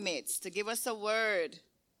midst to give us a word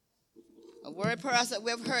perhaps that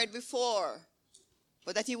we have heard before,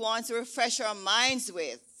 but that he wants to refresh our minds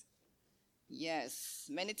with. Yes,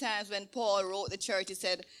 many times when Paul wrote the church, he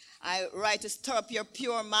said, I write to stir up your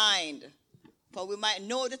pure mind. For we might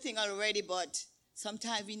know the thing already, but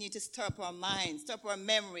sometimes we need to stir up our minds, stir up our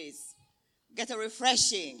memories, get a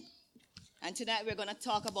refreshing. And tonight we're going to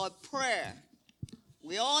talk about prayer.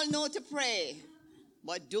 We all know to pray,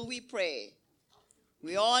 but do we pray?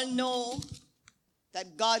 We all know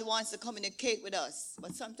that God wants to communicate with us,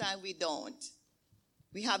 but sometimes we don't.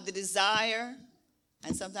 We have the desire,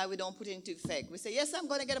 and sometimes we don't put it into effect. We say, yes, I'm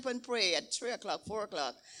going to get up and pray at 3 o'clock, 4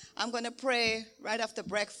 o'clock. I'm going to pray right after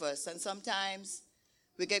breakfast. And sometimes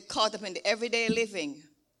we get caught up in the everyday living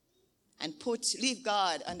and leave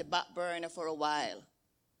God on the back burner for a while.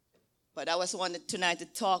 But I was wanted tonight to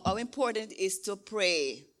talk how important it is to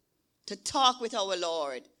pray, to talk with our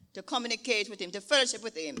Lord, to communicate with him, to fellowship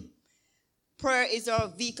with him. Prayer is our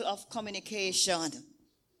vehicle of communication.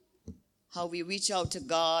 How we reach out to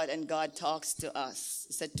God and God talks to us.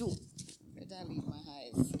 It's a tool. Where did I leave my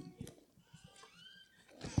eyes?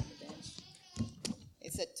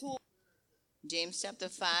 It's a tool. James chapter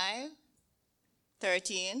 5,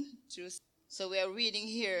 13. So we are reading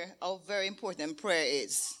here how very important prayer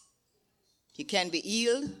is. You can be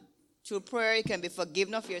healed through prayer. You can be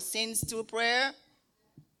forgiven of your sins through prayer.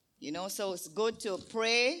 So it's good to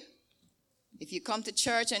pray. If you come to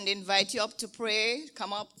church and they invite you up to pray,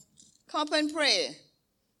 come up and pray.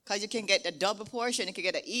 Because you can get the double portion. You can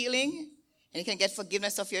get a healing. And you can get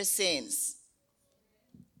forgiveness of your sins.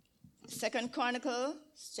 2 Chronicles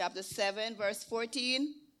chapter 7, verse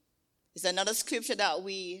 14 is another scripture that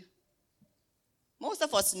most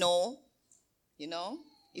of us know.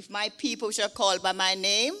 If my people shall call by my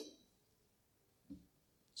name,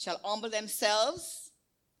 shall humble themselves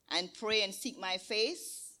and pray and seek my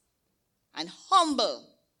face and humble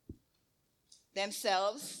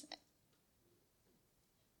themselves,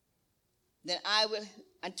 then I will,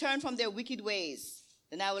 and turn from their wicked ways,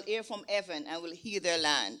 then I will hear from heaven and will heal their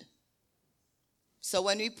land. So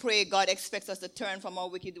when we pray, God expects us to turn from our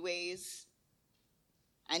wicked ways,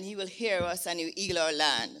 and he will hear us and he will heal our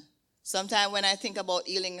land. Sometimes when I think about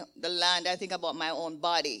healing the land, I think about my own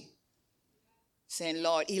body. Saying,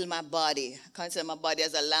 Lord, heal my body. I consider my body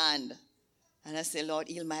as a land. And I say, Lord,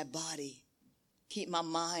 heal my body. Keep my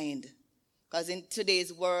mind. Because in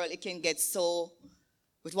today's world, it can get so,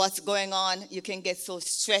 with what's going on, you can get so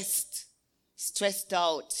stressed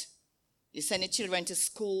out. You send your children to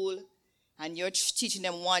school, and you're teaching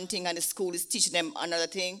them one thing, and the school is teaching them another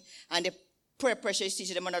thing, and the prayer pressure is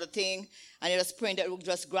teaching them another thing, and you're just praying that we'll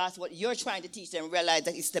just grasp what you're trying to teach them and realize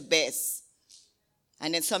that it's the best.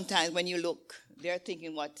 And then sometimes when you look, they're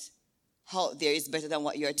thinking what out there is better than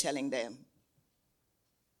what you're telling them.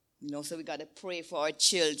 So we got to pray for our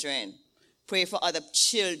children, pray for other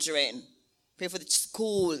children, pray for the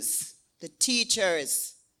schools, the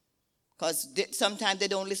teachers, because sometimes they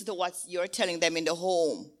don't listen to what you're telling them in the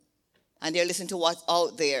home, and they're listening to what's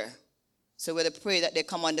out there. So we're to pray that they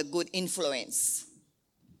come under good influence.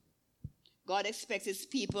 God expects his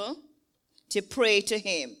people to pray to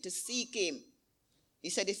him, to seek him. He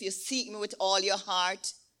said, if you seek me with all your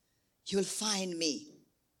heart, you'll find me.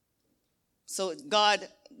 So God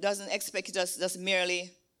doesn't expect you just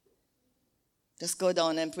merely just go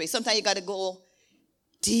down and pray. Sometimes you got to go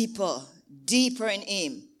deeper in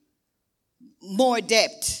him. More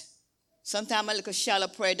depth. Sometimes a little shallow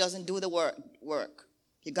prayer doesn't do the work.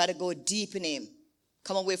 You got to go deep in him.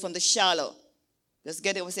 Come away from the shallow. Just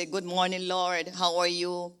get it and say, good morning, Lord. How are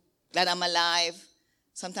you? Glad I'm alive.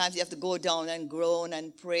 Sometimes you have to go down and groan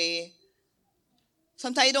and pray.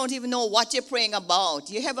 Sometimes you don't even know what you're praying about.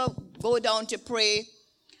 You ever go down to pray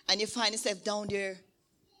and you find yourself down there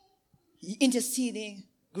interceding,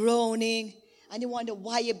 groaning, and you wonder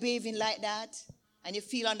why you're behaving like that, and you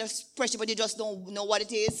feel under pressure but you just don't know what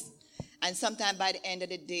it is. And sometimes by the end of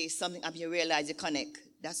the day, something up you realize you connect.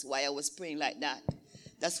 That's why I was praying like that.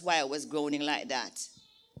 That's why I was groaning like that.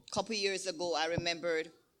 A couple years ago, I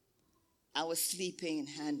remembered I was sleeping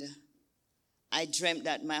and I dreamt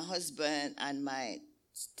that my husband and my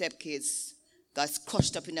stepkids got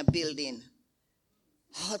crushed up in a building.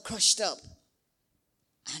 All crushed up.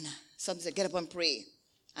 And somebody said, get up and pray.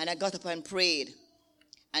 And I got up and prayed.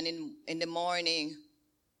 And in the morning,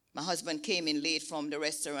 my husband came in late from the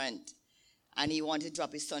restaurant. And he wanted to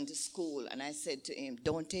drop his son to school. And I said to him,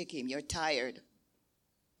 don't take him. You're tired.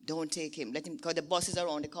 Don't take him. Let him, because the bus is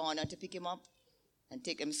around the corner to pick him up and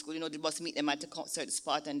take him to school. The bus meet them at a certain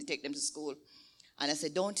spot and take them to school. And I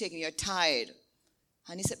said, don't take him. You're tired.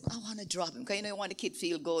 And he said, I want to drop him. Because you want the kid to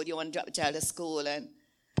feel good. You want to drop the child to school. And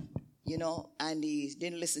and he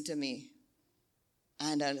didn't listen to me.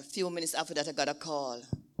 And a few minutes after that, I got a call.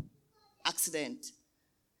 Accident.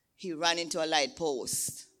 He ran into a light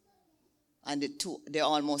post. And they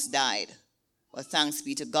almost died. But thanks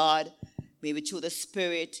be to God, maybe through the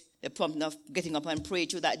Spirit, the prompting of getting up and praying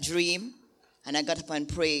through that dream. And I got up and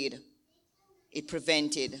prayed. It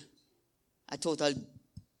prevented a total,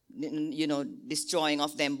 destroying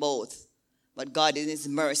of them both. But God in his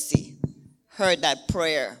mercy heard that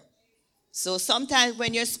prayer. So sometimes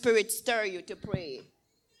when your spirit stirs you to pray,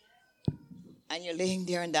 and you're laying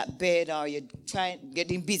there in that bed or you're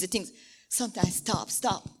getting busy things, sometimes stop.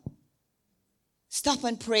 Stop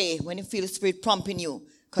and pray when you feel the Spirit prompting you.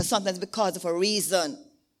 Because sometimes because of a reason,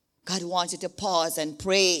 God wants you to pause and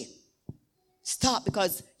pray. Stop,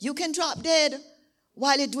 because you can drop dead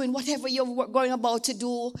while you're doing whatever you're going about to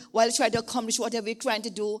do, while you try to accomplish whatever you're trying to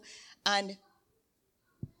do, and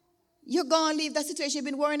you're going to leave that situation you've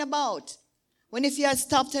been worrying about. When if you had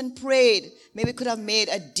stopped and prayed, maybe it could have made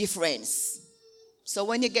a difference. So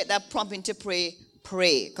when you get that prompting to pray,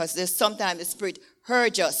 pray. Because there's sometimes the Spirit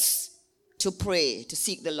urges us to pray, to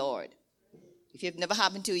seek the Lord. If it's never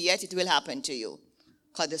happened to you yet, it will happen to you.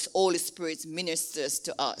 Because the Holy Spirit ministers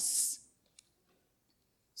to us.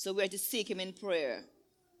 So we're to seek him in prayer.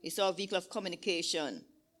 It's our vehicle of communication.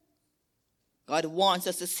 God wants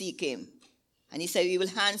us to seek him. And he said he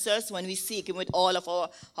will answer us when we seek him with all of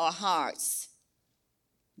our hearts.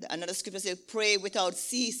 Another scripture says, pray without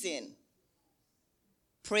ceasing.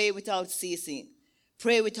 Pray without ceasing.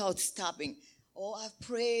 Pray without stopping. Oh, I've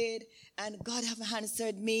prayed and God haven't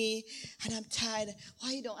answered me and I'm tired.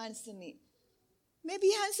 Why you don't answer me? Maybe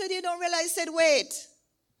he answered you, don't realize he said wait.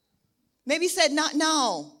 Maybe he said not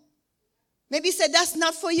now. Maybe he said that's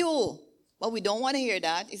not for you. But we don't want to hear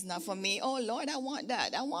that. It's not for me. Oh Lord, I want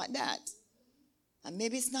that. And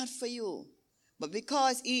maybe it's not for you. But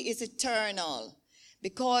because he is eternal,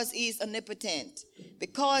 because he is omnipotent,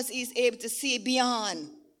 because he is able to see beyond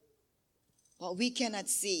what we cannot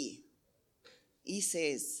see, he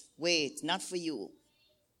says, wait, not for you.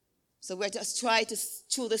 So we're just trying to,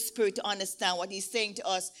 through the Spirit, to understand what he's saying to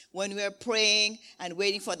us when we're praying and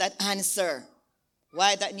waiting for that answer.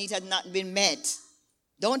 Why that need had not been met.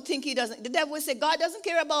 Don't think he doesn't. The devil will say, God doesn't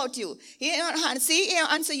care about you. He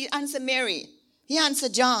answer Mary. He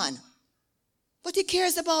answered John. But he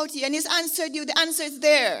cares about you and he's answered you. The answer is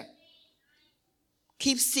there.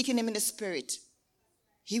 Keep seeking him in the Spirit.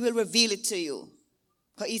 He will reveal it to you.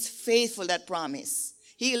 Because he's faithful, that promise.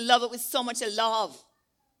 He'll love it with so much love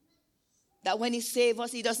that when he saves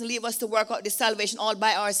us, he doesn't leave us to work out the salvation all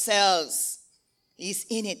by ourselves. He's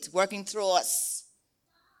in it, working through us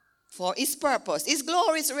for his purpose. His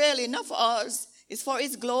glory is really not for us. It's for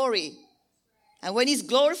his glory. And when he's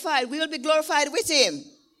glorified, we will be glorified with him.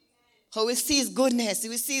 So we see his goodness,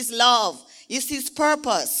 we see his love, you see his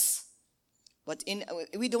purpose. But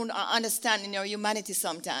we don't understand in our humanity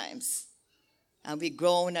sometimes. And we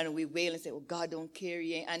groan and we wail and say, oh, God don't care,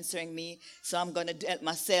 he ain't answering me, so I'm going to help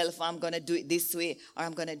myself, I'm going to do it this way, or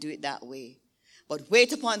I'm going to do it that way. But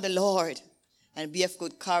wait upon the Lord and be of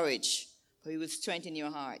good courage, for he will strengthen your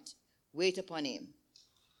heart. Wait upon him.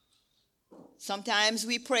 Sometimes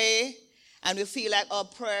we pray and we feel like our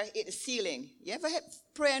prayer hit the ceiling. You ever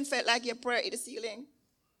pray and felt like your prayer hit the ceiling?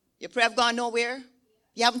 Your prayer have gone nowhere?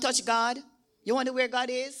 You haven't touched God? You wonder where God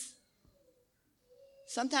is?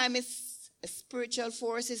 Sometimes it's a spiritual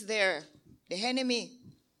force is there. The enemy.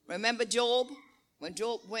 Remember Job? When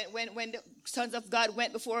the sons of God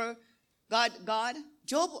went before God,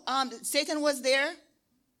 Satan was there.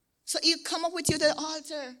 So he'll come up with you to the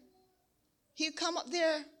altar. He'll come up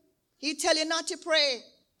there. He'll tell you not to pray.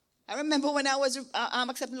 I remember when I was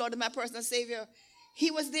accepting the Lord as my personal Savior, he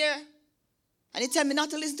was there. And he told me not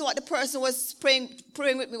to listen to what the person was praying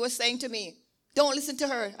with me was saying to me. Don't listen to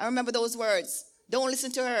her. I remember those words. Don't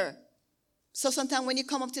listen to her. So sometimes when you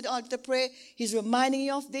come up to the altar to pray, he's reminding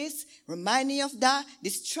you of this, reminding you of that,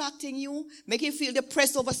 distracting you, making you feel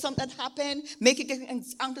depressed over something that happened, making you get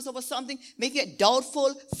anxious over something, making you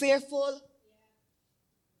doubtful, fearful.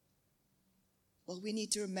 But we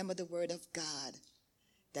need to remember the word of God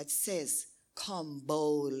that says, come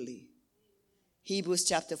boldly. Hebrews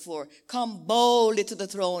chapter 4, come boldly to the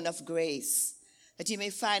throne of grace, that you may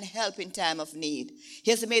find help in time of need.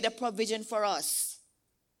 He has made a provision for us.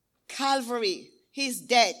 Calvary, his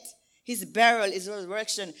death, his burial, his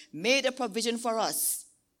resurrection made a provision for us.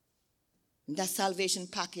 In that salvation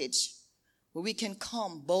package where we can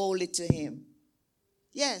come boldly to him.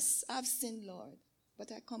 Yes, I've sinned, Lord,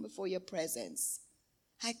 but I come before your presence.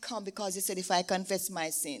 I come because you said if I confess my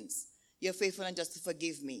sins, you're faithful and just to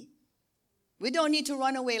forgive me. We don't need to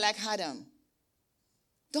run away like Adam.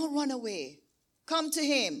 Don't run away. Come to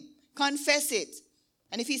him. Confess it.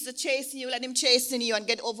 And if he's to chasten you, let him chasten you and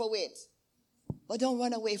get over with. But don't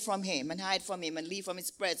run away from him and hide from him and leave from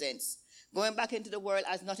his presence. Going back into the world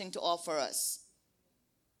has nothing to offer us.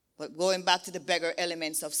 But going back to the beggar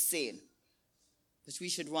elements of sin, which we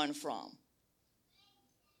should run from.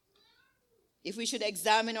 If we should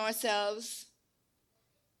examine ourselves,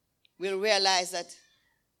 we'll realize that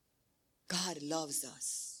God loves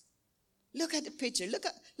us. Look at the picture. Look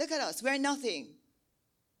at us. We're nothing.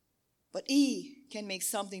 But he can make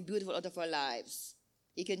something beautiful out of our lives.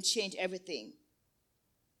 He can change everything.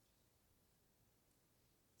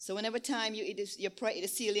 So whenever time you pray at the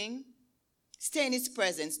ceiling, stay in his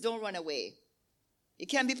presence. Don't run away. It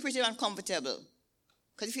can be pretty uncomfortable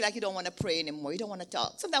because you feel like you don't want to pray anymore. You don't want to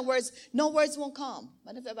talk. Sometimes no words won't come.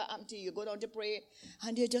 But if ever happened to you, you go down to pray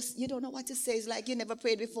and you don't know what to say. It's like you never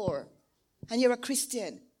prayed before. And you're a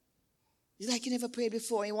Christian. It's like you never prayed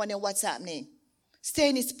before and you wonder what's happening. Stay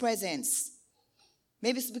in his presence.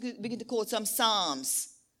 Maybe begin to quote some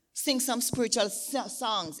psalms. Sing some spiritual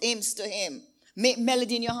songs, hymns to him. Make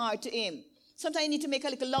melody in your heart to him. Sometimes you need to make a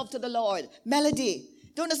little love to the Lord. Melody.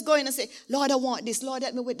 Don't just go in and say, Lord, I want this. Lord,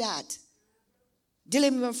 help me with that.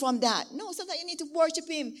 Deliver me from that. No, sometimes you need to worship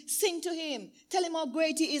him. Sing to him. Tell him how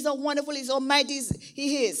great he is, how wonderful he is, how mighty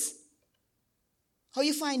he is. How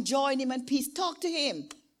you find joy in him and peace. Talk to him.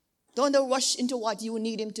 Don't rush into what you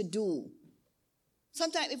need him to do.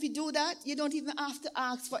 Sometimes if you do that, you don't even have to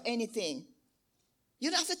ask for anything. You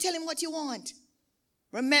don't have to tell him what you want.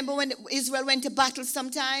 Remember when Israel went to battle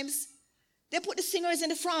sometimes? They put the singers in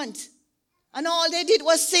the front. And all they did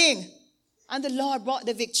was sing. And the Lord brought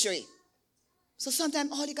the victory. So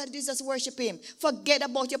sometimes all you got to do is just worship him. Forget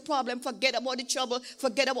about your problem. Forget about the trouble.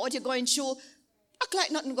 Forget about what you're going through. Act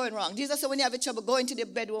like nothing going wrong. Jesus said when you have a trouble, go into the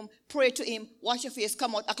bedroom, pray to him, wash your face,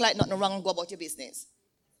 come out, act like nothing wrong and go about your business.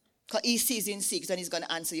 Because he sees in secret and he's going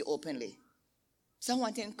to answer you openly. So I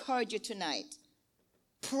want to encourage you tonight.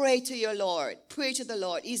 Pray to your Lord. Pray to the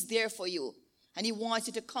Lord. He's there for you. And he wants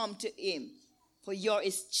you to come to him. For you're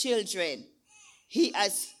his children. He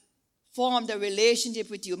has formed a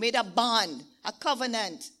relationship with you, made a bond, a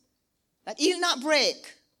covenant that he'll not break.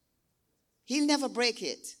 He'll never break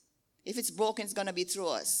it. If it's broken, it's going to be through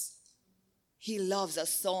us. He loves us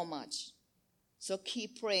so much. So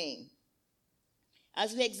keep praying.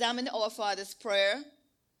 As we examine our Father's prayer,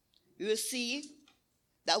 we will see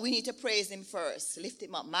that we need to praise him first. Lift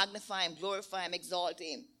him up, magnify him, glorify him, exalt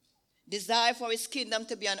him. Desire for his kingdom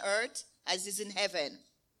to be on earth as it is in heaven.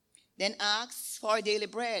 Then ask for our daily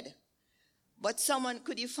bread. But someone,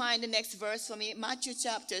 could you find the next verse for me? Matthew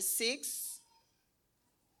chapter 6.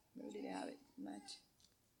 Where did I have it?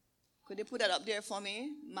 Could you put that up there for me?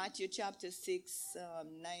 Matthew chapter 6,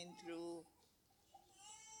 9 through...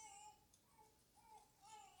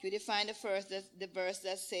 Could you find the verse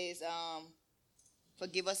that says,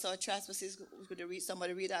 forgive us our trespasses? Could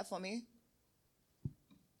somebody read that for me?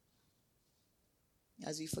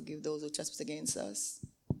 As we forgive those who trespass against us.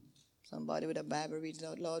 Somebody with a Bible read it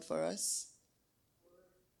out loud for us.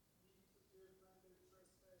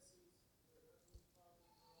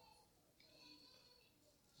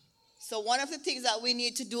 So one of the things that we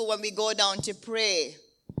need to do when we go down to pray,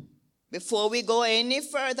 before we go any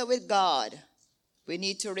further with God, we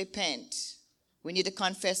need to repent. We need to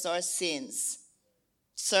confess our sins.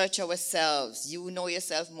 Search ourselves. You know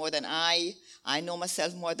yourself more than I. I know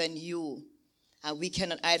myself more than you. And we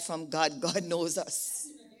cannot hide from God. God knows us.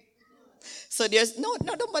 So there's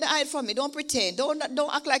don't bother hide from me. Don't pretend. Don't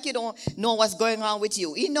act like you don't know what's going on with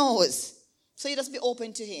you. He knows. So you just be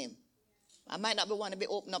open to him. I might not want to be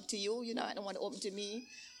open up to you. You know, I don't want to open to me.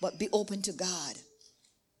 But be open to God.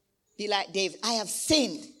 Be like David. I have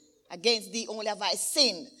sinned. Against thee only have I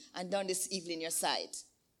sinned and done this evil in your sight.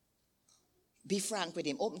 Be frank with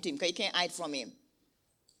him. Open to him because you can't hide from him.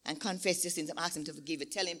 And confess your sins and ask him to forgive you.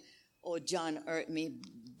 Tell him, oh, John hurt me.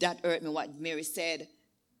 That hurt me, what Mary said.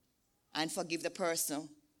 And forgive the person.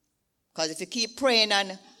 Because if you keep praying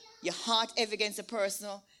and your heart heavy against the person,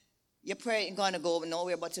 your prayer ain't going to go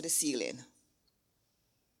nowhere but to the ceiling.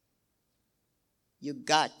 You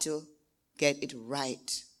got to get it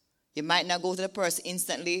right. You might not go to the person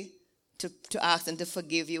instantly to ask them to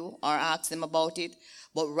forgive you or ask them about it.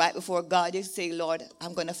 But right before God, you say, Lord,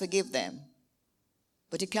 I'm going to forgive them.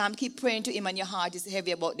 But you can't keep praying to him and your heart is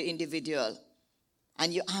heavy about the individual.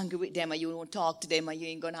 And you're angry with them and you won't talk to them and you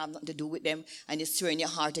ain't going to have nothing to do with them and you're stirring your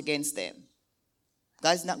heart against them.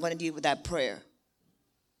 God's not going to deal with that prayer.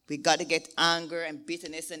 We got to get anger and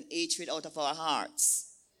bitterness and hatred out of our hearts.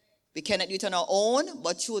 We cannot do it on our own,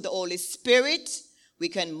 but through the Holy Spirit, we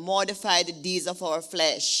can modify the deeds of our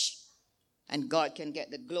flesh. and God can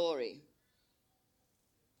get the glory.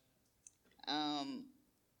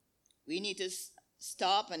 We need to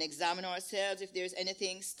stop and examine ourselves if there's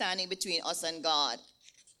anything standing between us and God.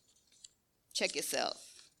 Check yourself.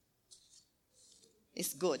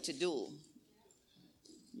 It's good to do,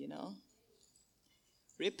 you know.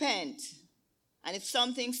 Repent. And if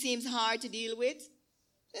something seems hard to deal with,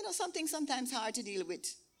 you know, something sometimes hard to deal with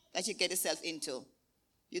that you get yourself into.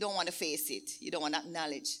 You don't want to face it. You don't want to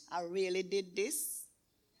acknowledge, I really did this.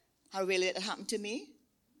 I really let it happen to me.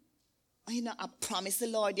 You know, I promised the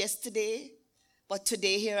Lord yesterday, but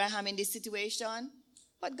today here I am in this situation.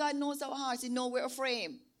 But God knows our hearts. He knows we're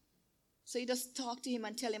afraid. So you just talk to him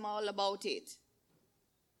and tell him all about it.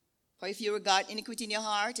 For if you regard iniquity in your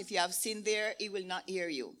heart, if you have sin there, he will not hear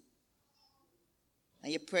you.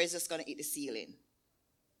 And your prayer is just going to hit the ceiling.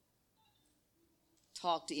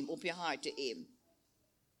 Talk to him. Open your heart to him.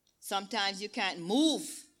 Sometimes you can't move.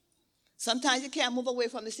 Sometimes you can't move away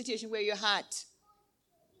from the situation where you're at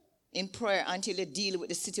in prayer until you deal with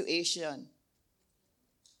the situation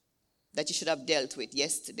that you should have dealt with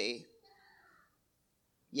yesterday.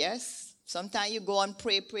 Yes? Sometimes you go and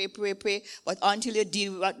pray, but until you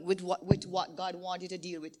deal with what God wants you to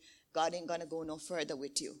deal with, God ain't going to go no further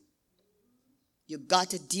with you. You got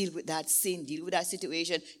to deal with that sin, deal with that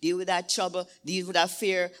situation, deal with that trouble, deal with that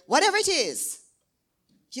fear, whatever it is.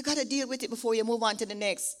 You got to deal with it before you move on to the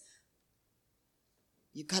next.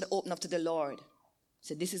 You got to open up to the Lord.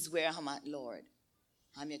 Say, this is where I'm at, Lord.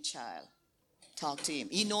 I'm your child. Talk to him.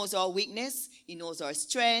 He knows our weakness. He knows our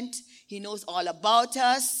strength. He knows all about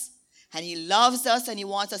us. And he loves us and he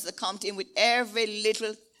wants us to come to him with every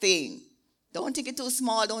little thing. Don't think it's too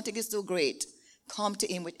small. Don't think it's too great. Come to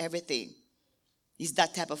him with everything. He's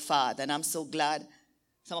that type of father. And I'm so glad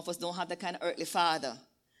some of us don't have that kind of earthly father.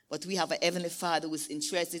 But we have a heavenly Father who's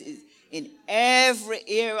interested in every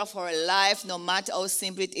area of our life, no matter how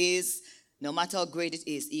simple it is, no matter how great it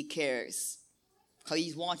is, he cares. Because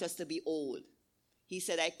he wants us to be old. He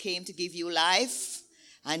said, I came to give you life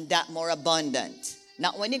and that more abundant.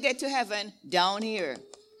 Not when you get to heaven, down here.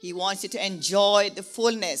 He wants you to enjoy the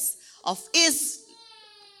fullness of his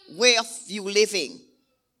way of you living.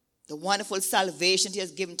 The wonderful salvation he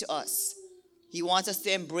has given to us. He wants us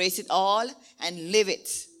to embrace it all and live it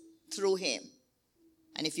through him.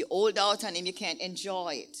 And if you hold out on him, you can't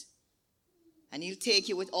enjoy it. And he'll take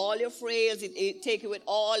you with all your frails. He'll take you with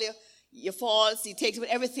all your faults. He takes you with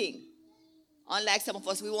everything. Unlike some of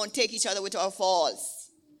us, we won't take each other with our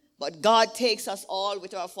faults. But God takes us all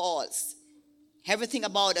with our faults. Everything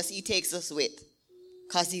about us, he takes us with.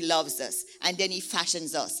 Because he loves us. And then he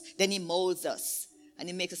fashions us. Then he molds us. And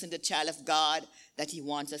he makes us into the child of God that he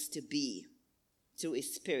wants us to be. Through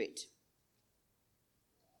his spirit.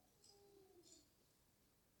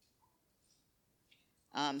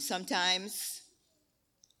 Sometimes,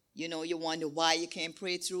 you know, you wonder why you can't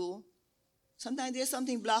pray through. Sometimes there's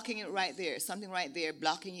something blocking it right there. Something right there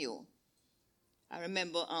blocking you. I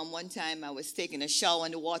remember one time I was taking a shower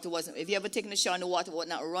and the water wasn't, have you ever taken a shower and the water was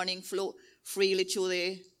not running flow freely through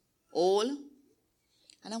the hole?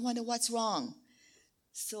 And I wonder what's wrong.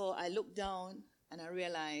 So I looked down and I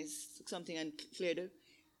realized, took something and cleared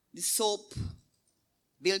the soap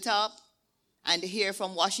built up and the hair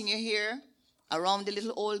from washing your hair around the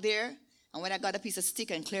little hole there. And when I got a piece of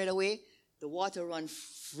stick and cleared away, the water ran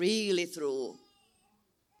freely through.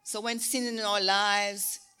 So when sin in our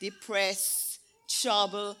lives, depressed,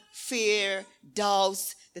 trouble, fear,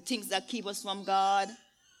 doubts, the things that keep us from God,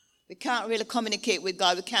 we can't really communicate with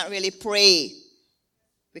God. We can't really pray.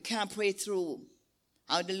 We can't pray through.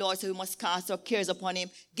 And the Lord said we must cast our cares upon him.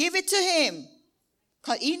 Give it to him.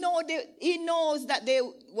 Because he knows that they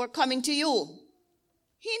were coming to you.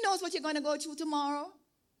 He knows what you're going to go through tomorrow.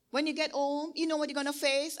 When you get home, he knows what you're going to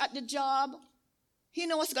face at the job. He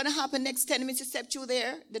knows what's going to happen next 10 minutes you step through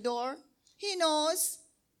there, the door. He knows.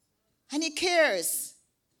 And he cares.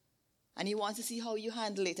 And he wants to see how you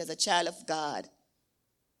handle it as a child of God.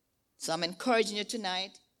 So I'm encouraging you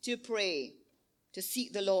tonight to pray, to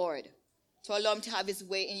seek the Lord, to allow him to have his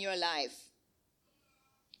way in your life.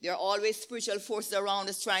 There are always spiritual forces around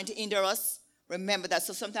us trying to hinder us. Remember that.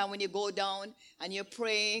 So sometimes when you go down and you're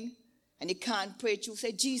praying and you can't pray through,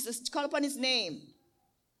 say, Jesus, call upon his name.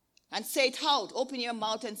 And say it out. Open your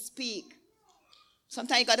mouth and speak.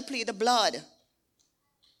 Sometimes you got to plead the blood.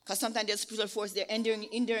 Because sometimes there's spiritual force there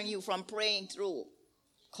hindering you from praying through.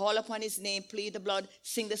 Call upon his name, plead the blood,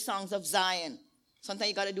 sing the songs of Zion. Sometimes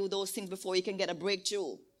you got to do those things before you can get a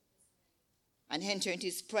breakthrough. And enter into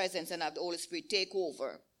his presence and have the Holy Spirit take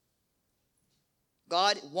over.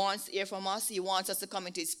 God wants to hear from us. He wants us to come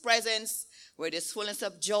into his presence where there's fullness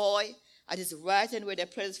of joy. At his right hand where there's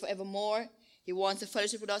presence forevermore. He wants to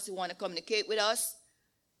fellowship with us. He wants to communicate with us.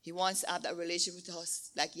 He wants to have that relationship with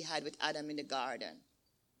us like he had with Adam in the garden.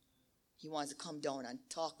 He wants to come down and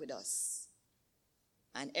talk with us.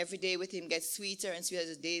 And every day with him gets sweeter and sweeter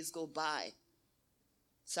as the days go by.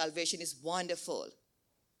 Salvation is wonderful.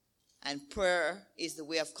 And prayer is the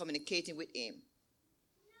way of communicating with him.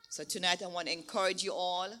 So tonight I want to encourage you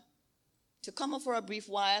all to come up for a brief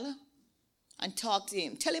while and talk to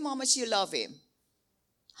him. Tell him how much you love him,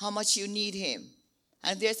 how much you need him.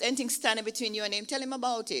 And if there's anything standing between you and him, tell him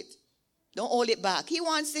about it. Don't hold it back. He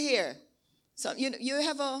wants to hear. So you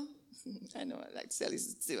have a, I know I like to tell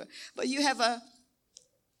this too, but you're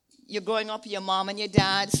growing up with your mom and your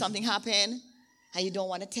dad, something happened, and you don't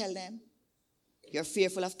want to tell them. You're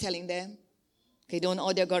fearful of telling them. You don't know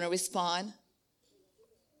how they're going to respond.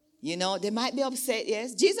 You know, they might be upset,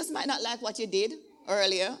 yes. Jesus might not like what you did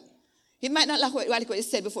earlier. He might not like what you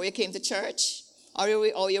said before you came to church or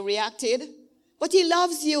you reacted. But he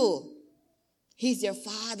loves you. He's your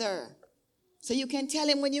father. So you can tell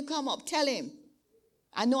him when you come up. Tell him.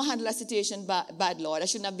 I know I handled a situation bad, Lord. I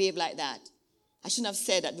shouldn't have behaved like that. I shouldn't have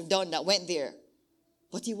said that, done that, went there.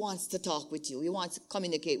 But he wants to talk with you. He wants to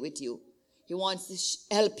communicate with you. He wants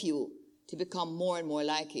to help you to become more and more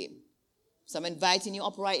like him. So I'm inviting you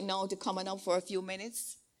up right now to come on up for a few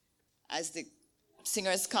minutes as the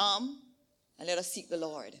singers come, and let us seek the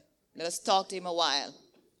Lord. Let us talk to him a while.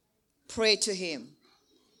 Pray to him.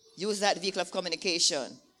 Use that vehicle of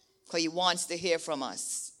communication because he wants to hear from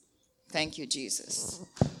us. Thank you, Jesus.